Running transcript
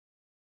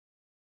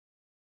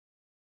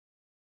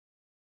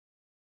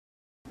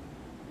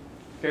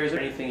Gary, is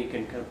there anything you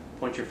can kind of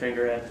point your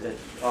finger at that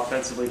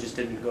offensively just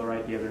didn't go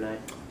right the other night?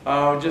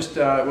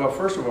 Well,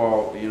 first of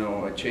all, you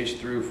know, I chased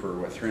through for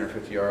what,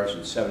 350 yards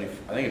and 70.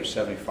 I think it was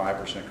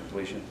 75%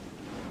 completion.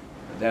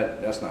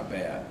 That's not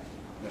bad.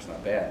 That's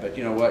not bad. But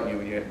you know what?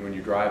 When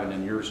you're driving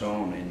in your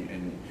zone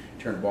and you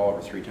turn the ball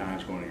over 3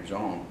 times going to your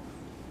zone,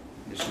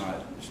 it's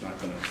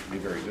not going to be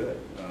very good.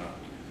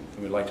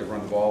 We'd like to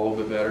run the ball a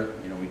little bit better.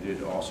 You know, we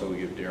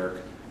give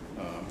Derek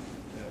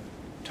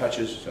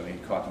touches. So he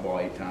caught the ball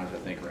 8 times, I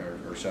think,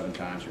 or 7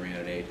 times. He ran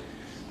it 8.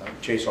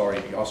 Chase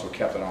he also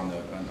kept it on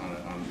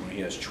when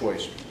he has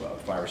choice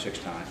 5 or 6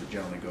 times. We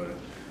generally go to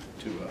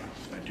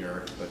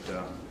Derek, but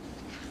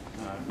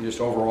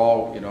just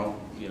overall, you know,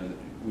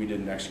 we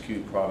didn't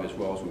execute probably as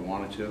well as we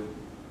wanted to.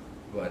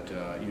 But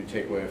you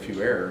take away a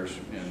few errors,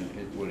 and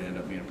it would end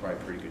up being probably a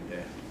pretty good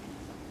day.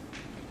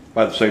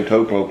 By the same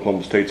token,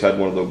 Oklahoma State's had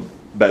one of the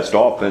best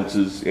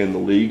offenses in the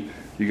league.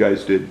 You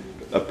guys did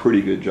a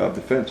pretty good job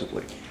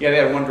defensively. Yeah, they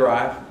had 1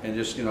 drive and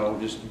just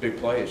big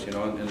plays, and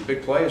the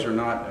big plays are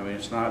not. I mean,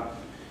 it's not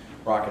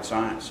rocket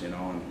science, and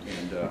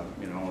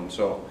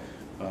so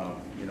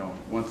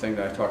one thing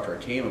that I talked to our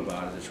team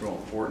about is it's real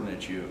important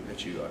that you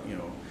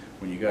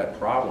when you got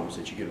problems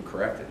that you get them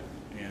corrected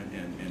and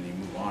you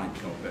move on and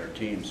become a better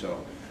team.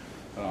 So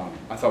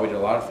I thought we did a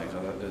lot of things.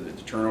 I thought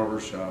the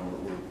turnovers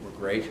were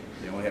great.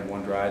 They only had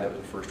 1 drive. That was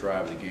the first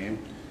drive of the game.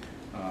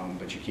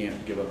 But you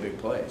can't give up big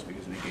plays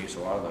because it negates a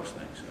lot of those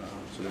things.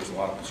 So there's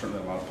certainly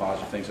a lot of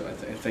positive things. I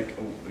think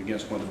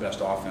against one of the best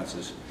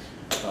offenses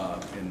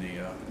in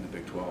the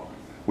Big 12.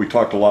 We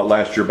talked a lot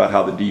last year about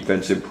how the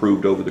defense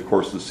improved over the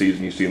course of the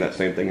season. You seen that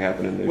same thing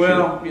happening this year?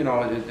 Well,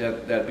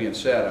 that being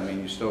said, I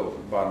mean, you still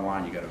bottom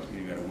line you got to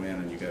win,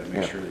 and you got to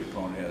make sure the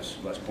opponent has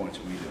less points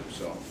than we do.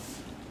 So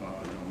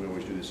we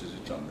always do this as a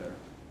ton better.